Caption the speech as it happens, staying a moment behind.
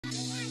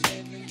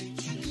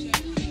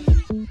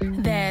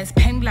Yes,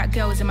 pen black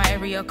girls in my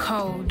area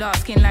cold. Dark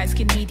skin, light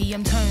skin,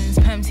 medium tones.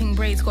 Perm ting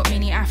braids got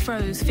mini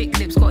afros. Thick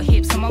lips got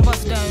hips, some of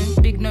us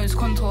don't. Big nose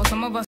contour,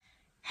 some of us.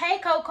 Hey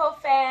Coco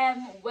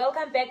fam,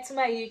 welcome back to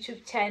my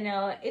YouTube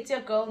channel. It's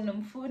your girl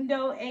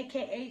Nomfundo,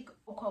 aka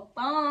Coco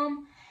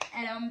Bomb,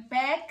 and I'm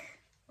back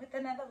with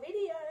another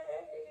video.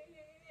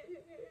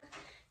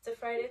 It's a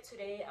Friday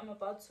today. I'm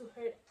about to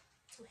head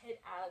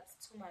out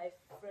to my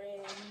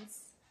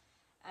friend's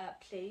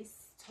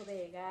place,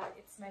 Tobega.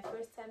 It's my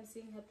first time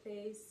seeing her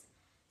place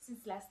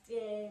since last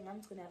year.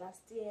 I'm gonna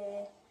last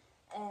year,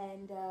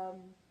 and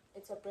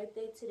it's her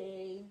birthday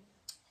today.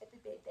 Happy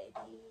birthday,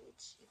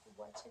 bitch! If you're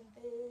watching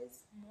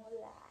this, more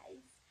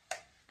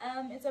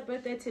life. It's her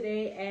birthday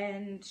today,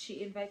 and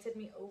she invited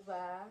me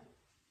over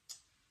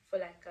for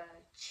like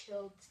a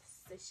chilled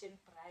session,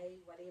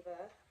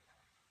 whatever.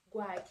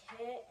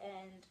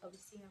 And I'll be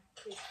seeing her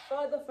place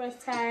for the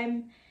first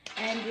time,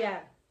 and yeah,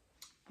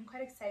 I'm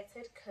quite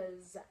excited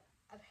because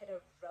I've had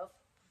a rough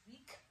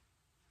week.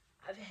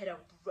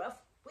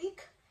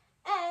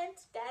 And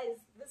guys,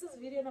 this is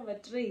video number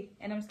 3,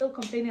 and I'm still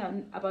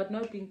complaining about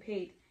not being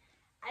paid.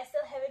 I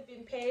still haven't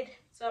been paid,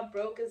 so I'm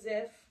broke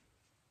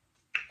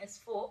as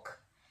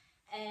fork.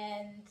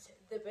 And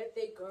the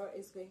birthday girl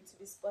is going to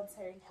be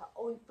sponsoring her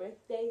own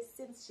birthday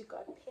since she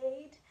got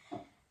paid.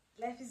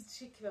 Life is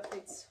tricky,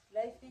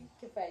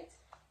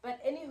 but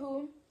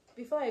anywho,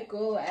 before I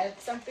go, I have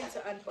something to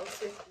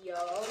unbox with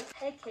y'all.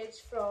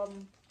 Package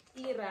from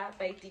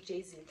BY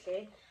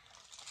DJZINTLE.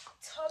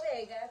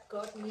 Tobega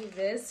got me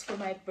this for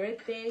my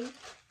birthday,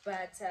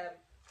 but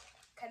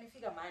can you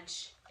figure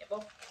munch?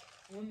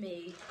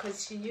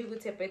 Because she knew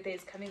that her birthday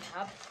is coming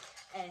up,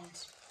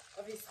 and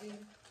obviously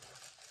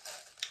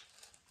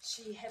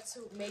she had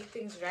to make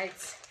things right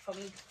for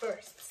me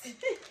first.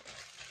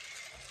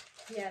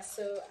 Yeah,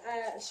 so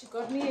she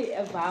got me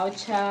a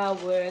voucher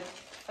worth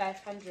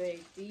 500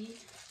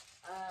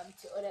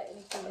 to order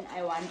anything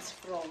I want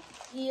from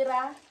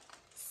Ira.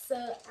 So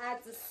I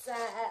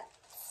decided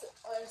to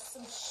order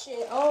some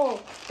shit.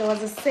 Oh, there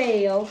was a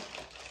sale.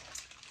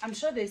 I'm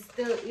sure there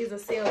still is a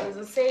sale. There's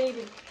a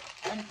sale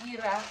on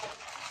Ira.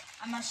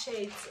 My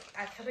shades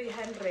at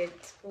 300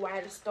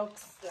 while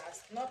stocks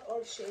last. Not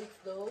all shades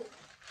though.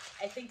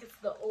 I think it's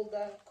the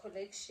older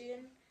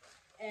collection,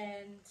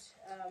 and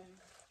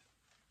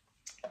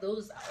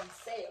those are on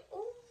sale.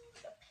 Oh,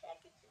 the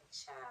packaging,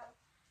 child.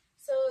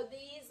 So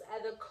these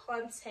are the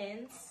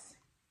contents.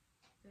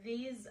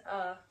 These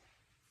are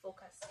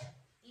focus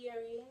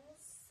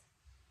earrings,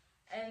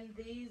 and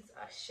these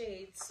are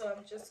shades. So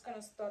I'm just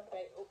gonna start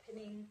by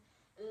opening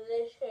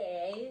the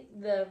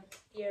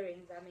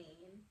earrings.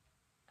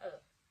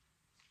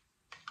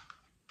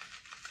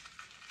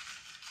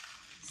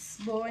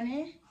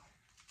 Sbone.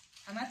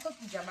 I'm not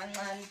talking German,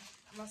 man.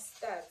 I must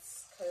start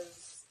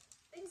because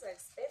things are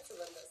expensive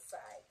on the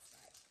side.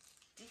 Like,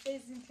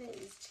 DJZINTLE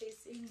is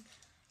chasing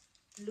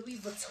Louis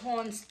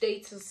Vuitton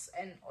status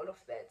and all of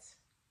that.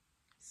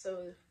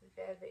 So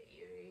there are the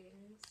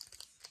earrings.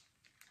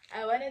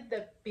 I wanted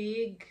the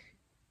big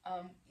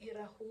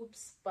Ira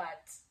hoops,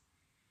 but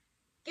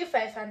give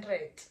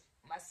 500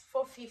 must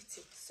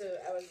 450. So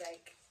I was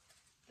like,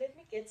 let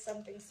me get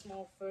something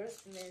small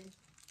first, and then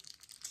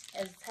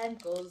as time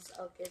goes,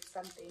 I'll get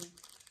something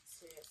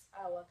serious.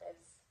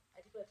 Guys,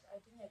 I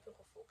think I took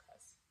a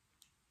focus.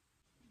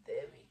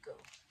 There we go.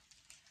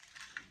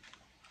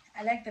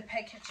 I like the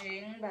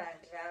packaging,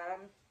 but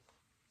I'm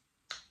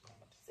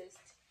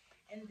obsessed.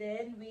 And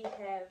then we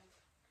have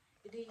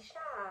the shades.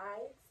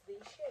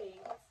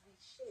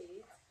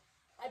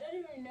 I don't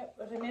even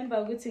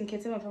remember which in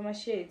Ketema Pama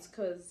shades,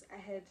 because I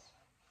had,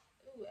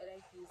 I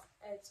like these.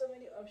 I had so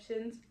many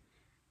options.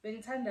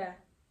 Bentanda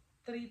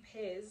 3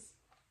 pairs,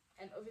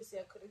 and obviously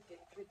I couldn't get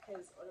 3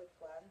 pairs all at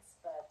once,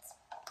 but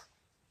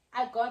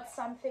I got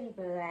something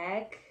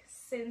black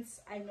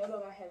since I no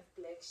longer have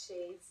black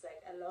shades.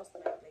 Like, I lost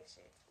my black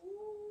shade.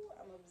 Ooh,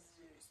 I'm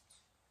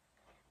obsessed.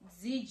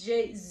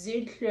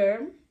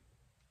 DJZINTLE.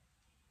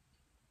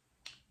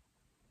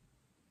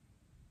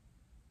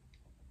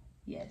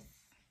 Yes.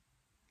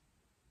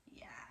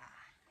 Yeah.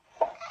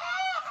 I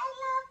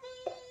love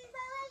these.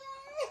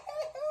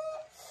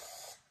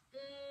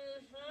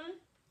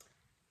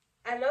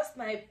 I lost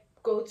my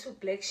go-to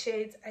black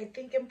shades, I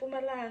think in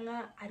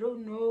Mpumalanga, I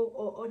don't know,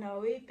 or on our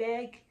way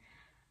back,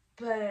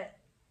 but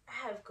I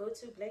have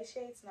go-to black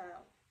shades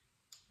now.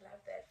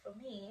 Love that for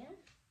me.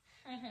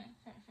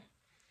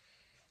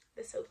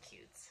 They're so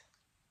cute.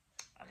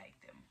 I like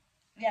them.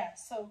 Yeah,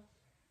 so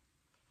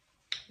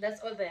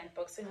that's all the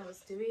unboxing I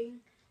was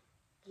doing.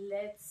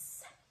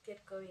 Let's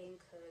get going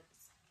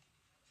because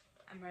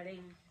I'm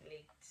running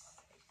late,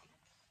 I think.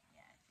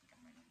 Yeah, I think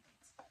I'm running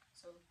late.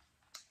 So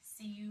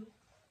see you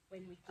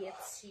when we get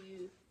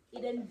to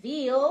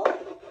Edenville.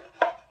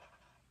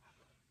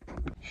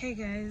 Hey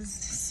guys,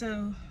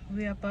 so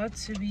we're about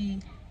to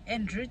be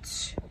en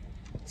route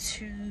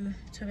to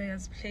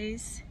Tobega's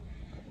place,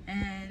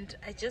 and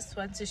I just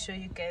want to show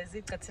you guys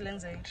it got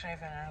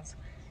driving out,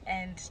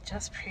 and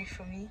just pray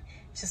for me,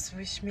 just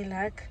wish me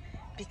luck,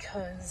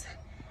 because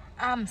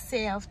I'm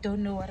self,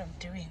 don't know what I'm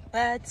doing,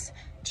 but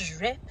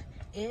drip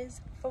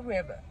is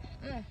forever.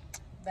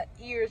 That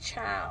ear,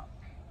 child,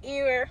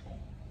 ear.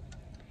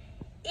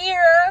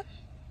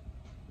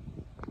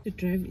 To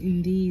drive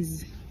in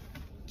these,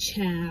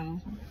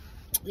 child.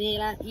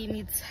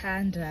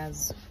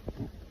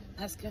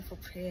 Asking for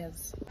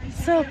prayers.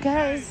 So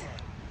guys,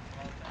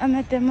 I'm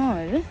at the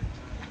mall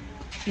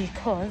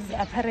because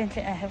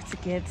apparently I have to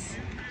get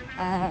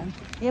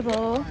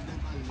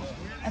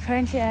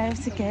apparently I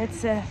have to get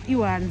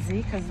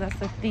Iwanzi because that's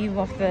the theme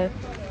of the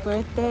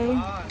birthday,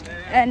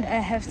 and I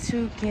have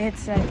to get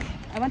like,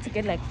 I want to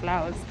get like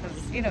flowers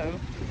because, you know,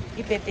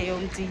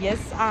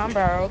 yes, I'm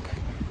broke,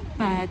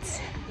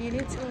 but you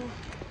need to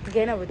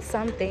get with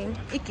something.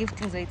 A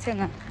gift is a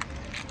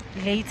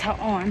later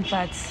on,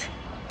 but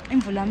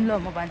and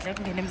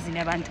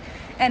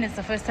it's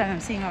the first time I'm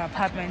seeing our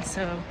apartment,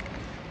 so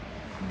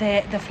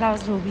the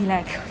flowers will be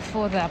like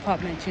for the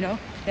apartment, you know,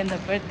 then the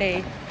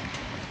birthday,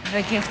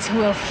 the gift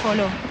will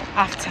follow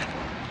after.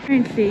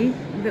 Apparently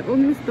the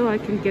only store I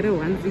can get a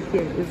onesie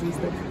here is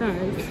Mr.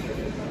 Price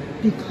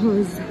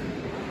because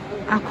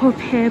Aqua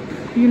Pep,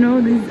 you know,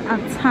 these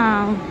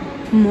uptown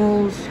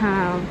malls,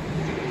 child.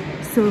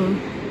 So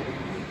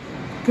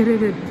get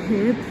it at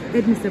Pep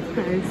at Mr.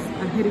 Price.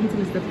 I'm heading to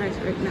Mr. Price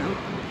right now.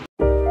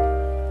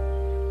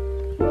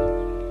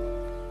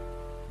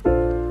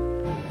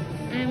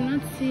 I'm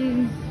not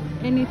seeing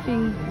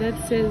anything that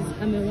says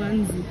I'm a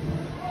onesie.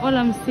 All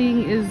I'm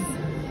seeing is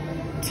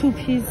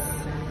two-piece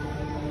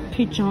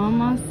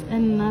pajamas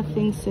and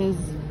nothing says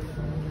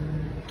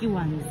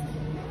onesie.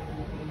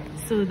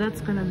 So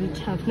that's gonna be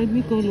tough. Let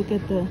me go look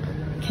at the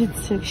kids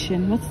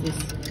section. What's this?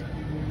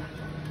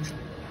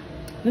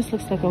 This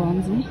looks like a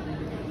onesie.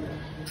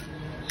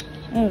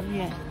 Oh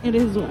yeah, it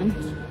is one.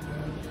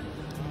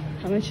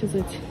 How much is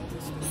it?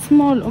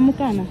 Small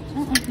omukana.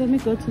 Let me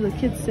go to the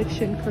kids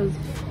section because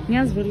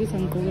I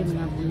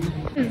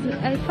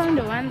found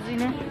a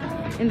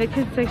onesie in the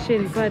kids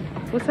section, but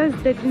for size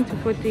 13 to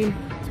 14,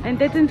 and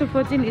 13 to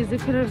 14 is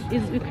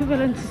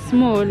equivalent to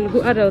small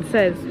adult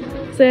size.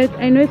 So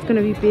I know it's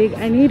gonna be big.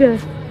 I need a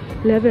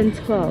 11,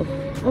 12.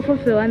 Off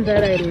of the one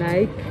that I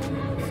like,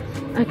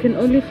 I can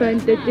only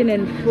find 13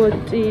 and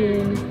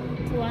 14.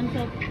 One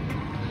top.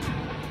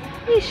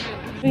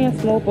 Having a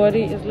small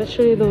body is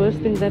literally the worst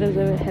thing that has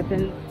ever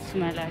happened to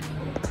my life.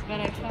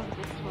 But I found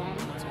this one.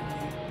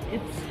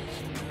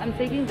 I'm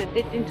taking the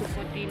 13 to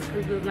 14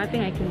 because there's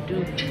nothing I can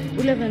do.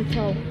 11,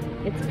 12,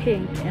 it's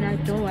pink, and I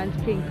don't want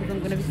pink because I'm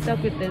gonna be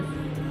stuck with this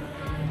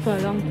for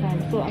a long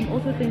time. So I'm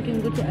also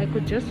thinking that I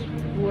could just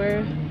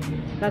wear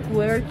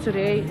it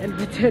today and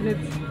return it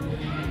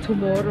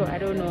tomorrow. I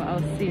don't know,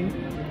 I'll see.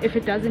 If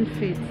it doesn't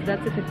fit,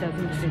 that's if it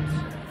doesn't fit.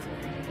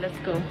 Let's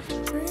go.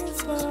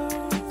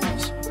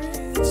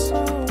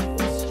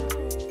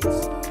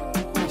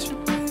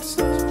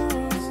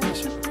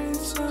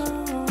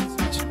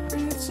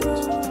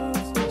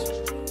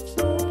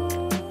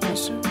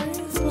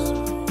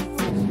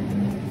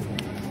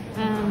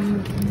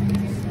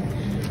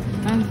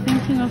 I'm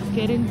thinking of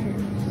getting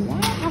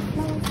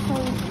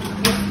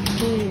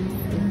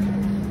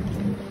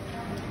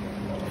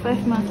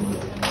 5 months.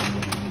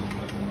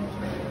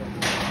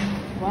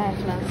 Why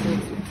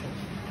flowers?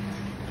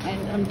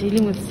 And I'm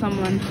dealing with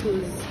someone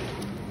who's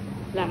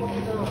like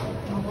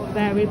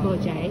very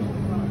bojai,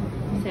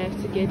 so I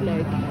have to get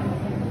like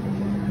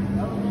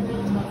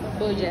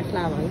bojai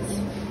flowers,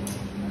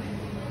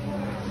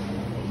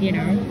 you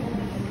know.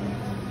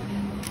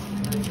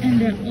 And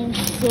they're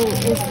also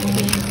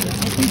expensive. I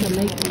think I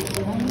like these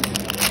ones.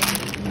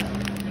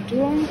 Do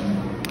I?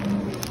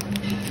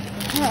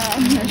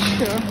 I'm not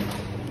sure.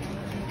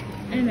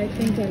 And I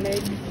think I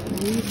like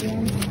these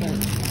ones, but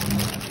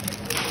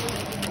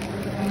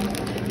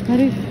what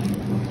if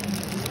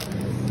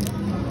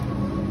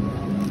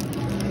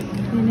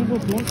they never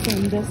blossom?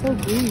 They're so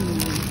green.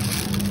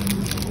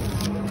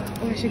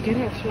 Or I should get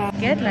a flower.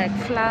 Get like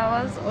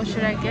flowers, or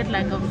should I get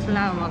like a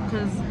flower?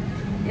 Because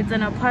it's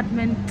an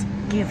apartment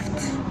gift.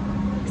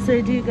 So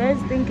do you guys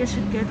think I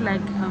should get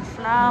like a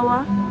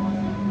flower,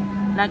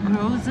 like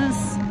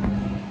roses,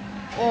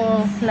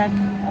 or like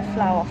a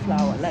flower,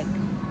 like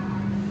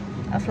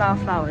a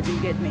flower? Do you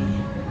get me?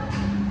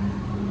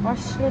 What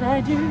should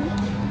I do? I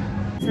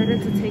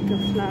decided to take a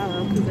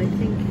flower because I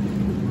think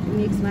it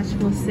makes much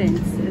more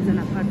sense as an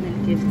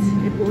apartment gift.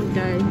 It won't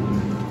die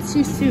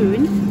too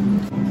soon.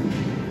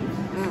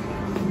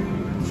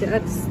 I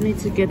just need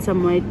to get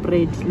some white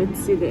bread. Let's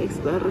see the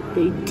expiry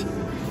date.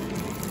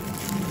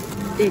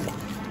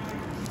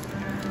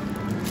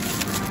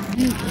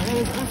 I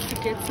have to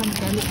get some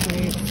garlic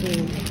bread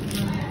too.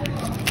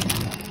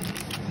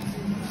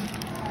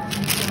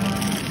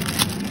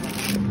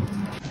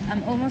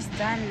 I'm almost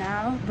done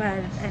now,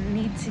 but I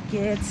need to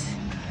get,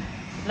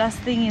 last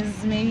thing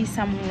is maybe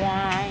some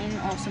wine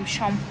or some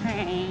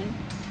champagne.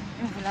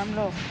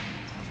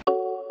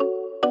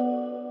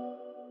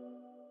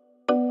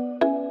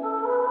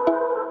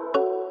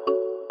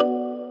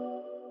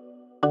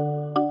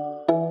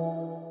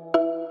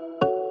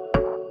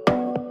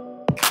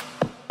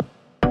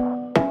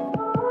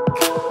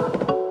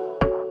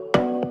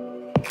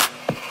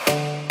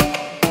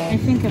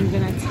 think I'm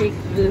gonna take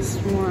this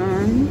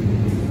one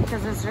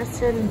because it's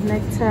written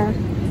nectar,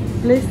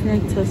 bliss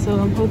nectar, so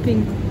I'm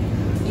hoping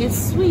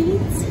it's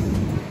sweet,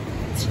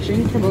 it's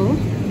drinkable.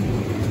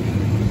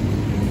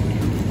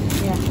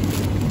 Yeah,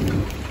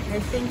 I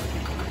think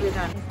we're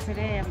done.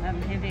 Today I'm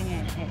having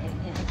a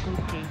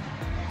good day.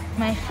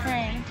 My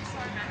friend,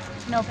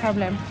 no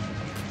problem,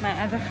 my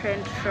other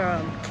friend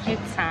from Cape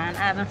Town, I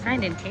have a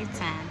friend in Cape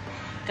Town,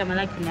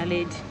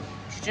 Kaale,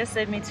 she just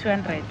sent me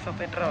 200 for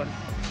petrol.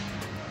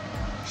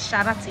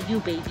 Shout out to you,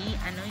 baby.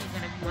 I know you're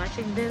gonna be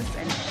watching this,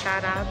 and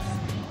shout out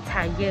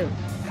to you,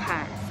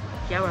 cause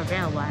you're a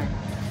real one.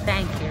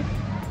 Thank you.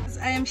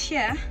 I am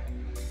here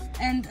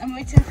and I'm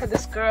waiting for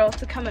this girl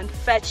to come and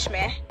fetch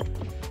me.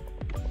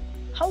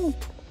 How?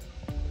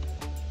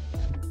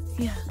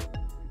 Yeah,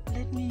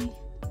 let me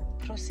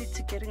proceed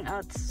to getting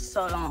out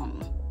so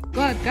long.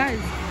 God, guys,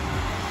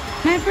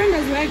 my friend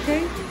is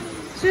working.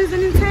 She has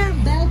an entire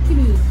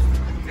balcony.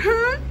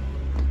 Huh?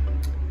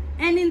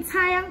 An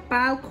entire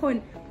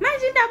balcony.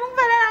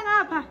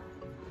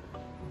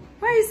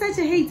 Why are you such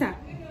a hater?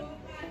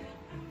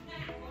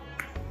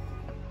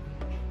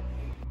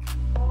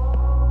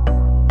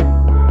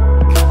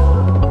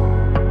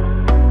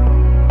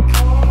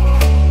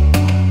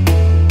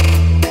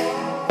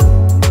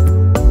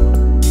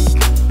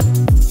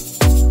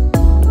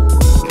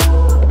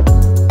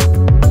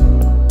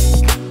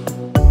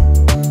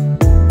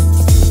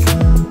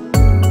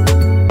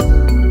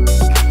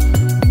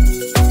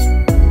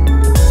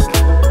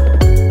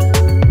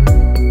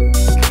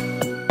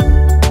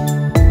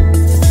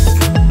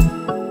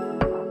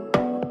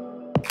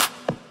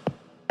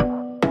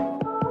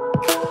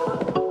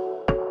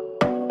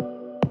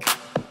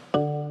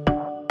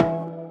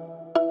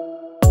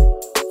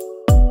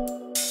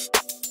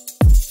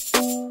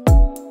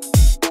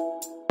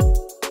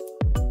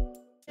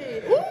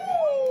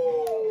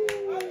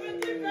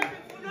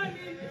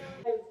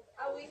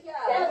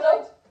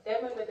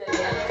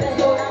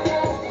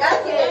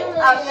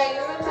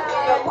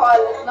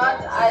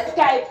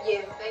 Skype,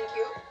 yes, thank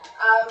you.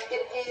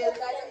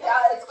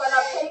 It's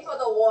gonna pay for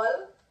the wall.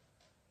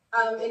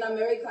 In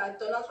America,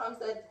 Donald Trump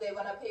said they're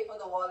gonna pay for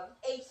the wall.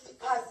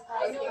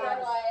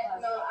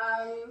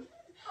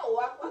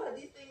 What are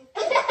these things?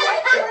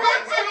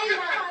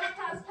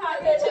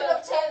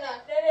 China.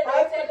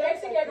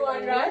 Mexican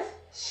one, right?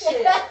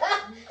 Shit.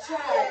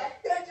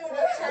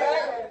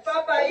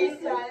 Papa is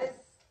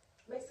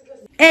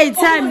Hey,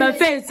 time my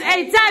face.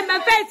 Hey, time my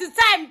face.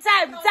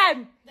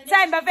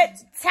 Time my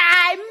face.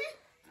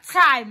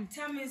 Time.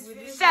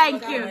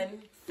 Thank you.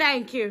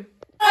 Thank you.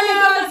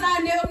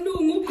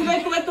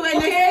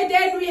 Okay,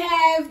 then we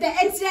have the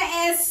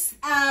NCIS,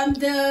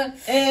 the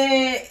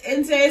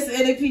NCIS,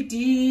 LAPD.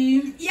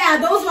 Yeah,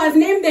 those ones,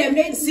 name them.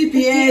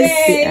 CPS.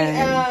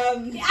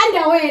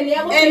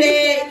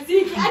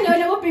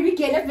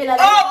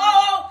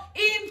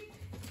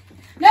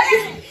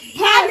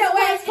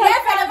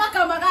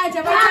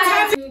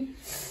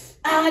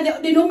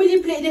 They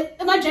normally play the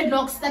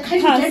dreadlocks, the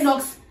country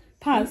dreadlocks.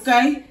 Pass.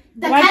 Okay.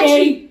 The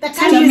country.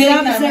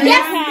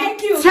 Yes,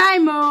 thank you.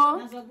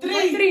 Time-o.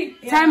 Three.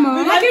 Time-o.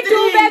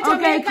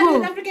 Okay, cool.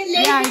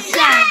 Yeah.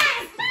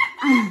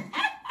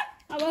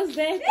 I was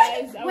there,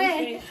 guys.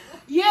 Where?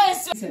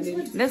 Yes.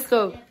 Let's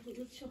go.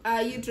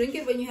 You drink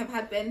it when you have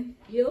heartburn?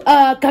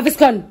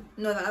 Gaviscon.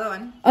 No, the other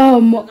one.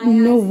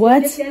 No,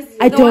 what?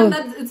 I The don't. one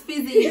that it's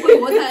fizzy. You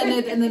put water in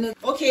it and then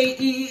it's...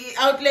 Okay,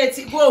 outlet.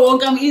 Go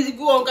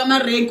wonka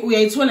marek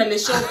uyayithola le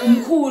shop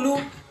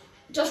umkhulu.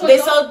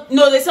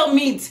 They sell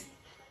meat.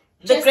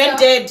 The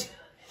granddad.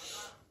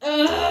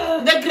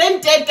 The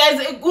granddad, guys.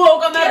 Go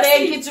wonka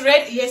marek. It's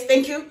red. Yes,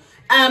 thank you.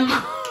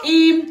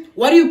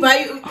 What do you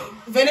buy?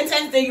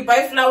 Valentine's Day, you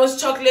buy flowers,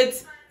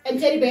 chocolates, And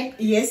teddy bear.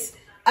 yes.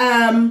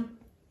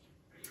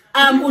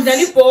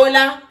 Udlala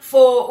ibhola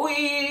for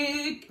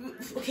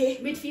okay.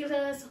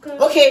 Midfielders.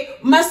 Okay,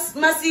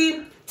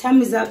 masi.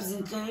 Time is up.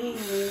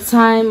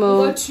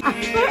 Time-o.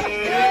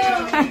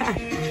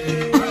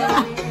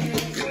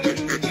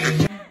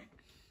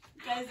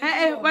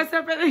 Hey, what's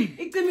happening?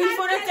 It's a mean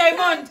for a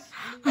diamond.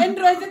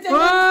 Android the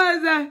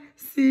diamond.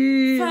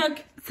 See. Fuck.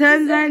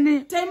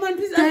 Tanzania. Diamond,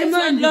 please Diamond. ask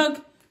us to unlock.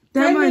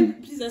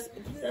 Diamond. Please ask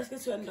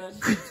us to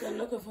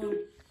unlock a phone.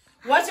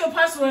 What's your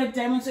password,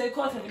 Diamond? So you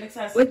call her next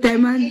time. What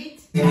diamond?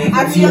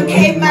 After your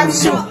came, I'm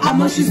sure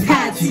I'm on she's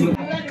party.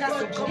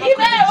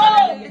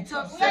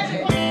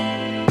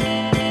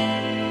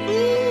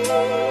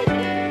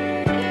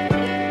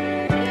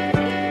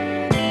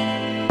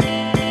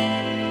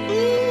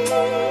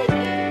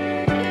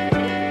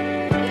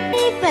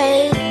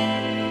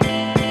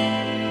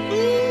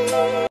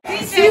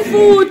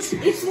 Seafood.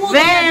 It's more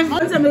Damn.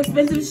 some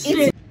expensive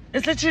shit.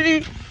 It's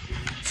literally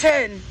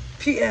 10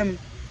 p.m.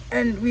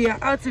 and we are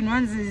out in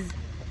onesies.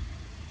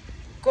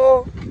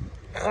 Go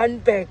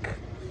Randburg.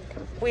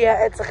 We are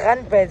at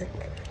Randburg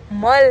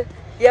Mall.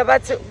 Yeah,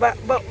 but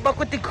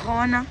the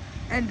corner,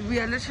 and we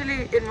are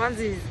literally in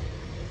onesies.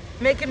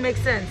 Make it make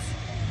sense.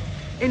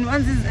 In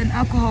onesies and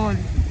alcohol,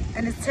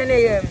 and it's 10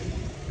 a.m.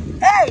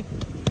 Hey,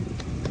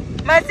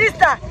 my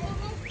sister.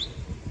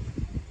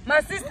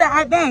 sister,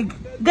 I beg.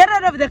 Get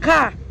out of the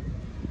car.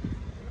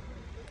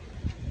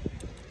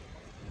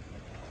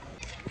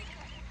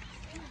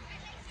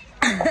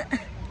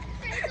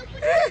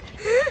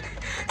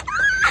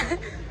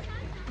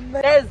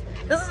 Guys,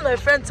 this is my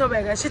friend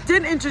Tobega. She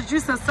didn't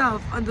introduce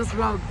herself on this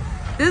vlog.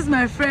 This is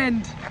my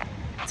friend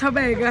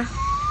Tobega.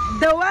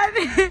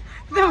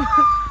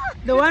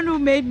 The one who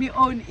made me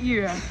own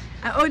Era.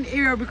 I own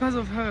Era because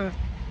of her.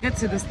 Get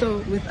to the store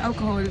with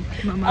alcohol,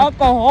 mama.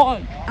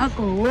 Alcohol.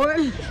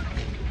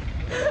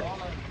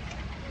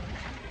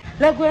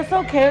 Like, we're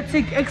so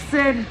chaotic,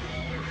 exen.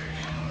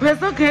 We're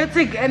so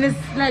chaotic and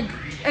it's like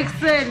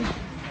exen.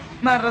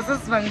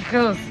 Marasas van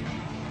girls.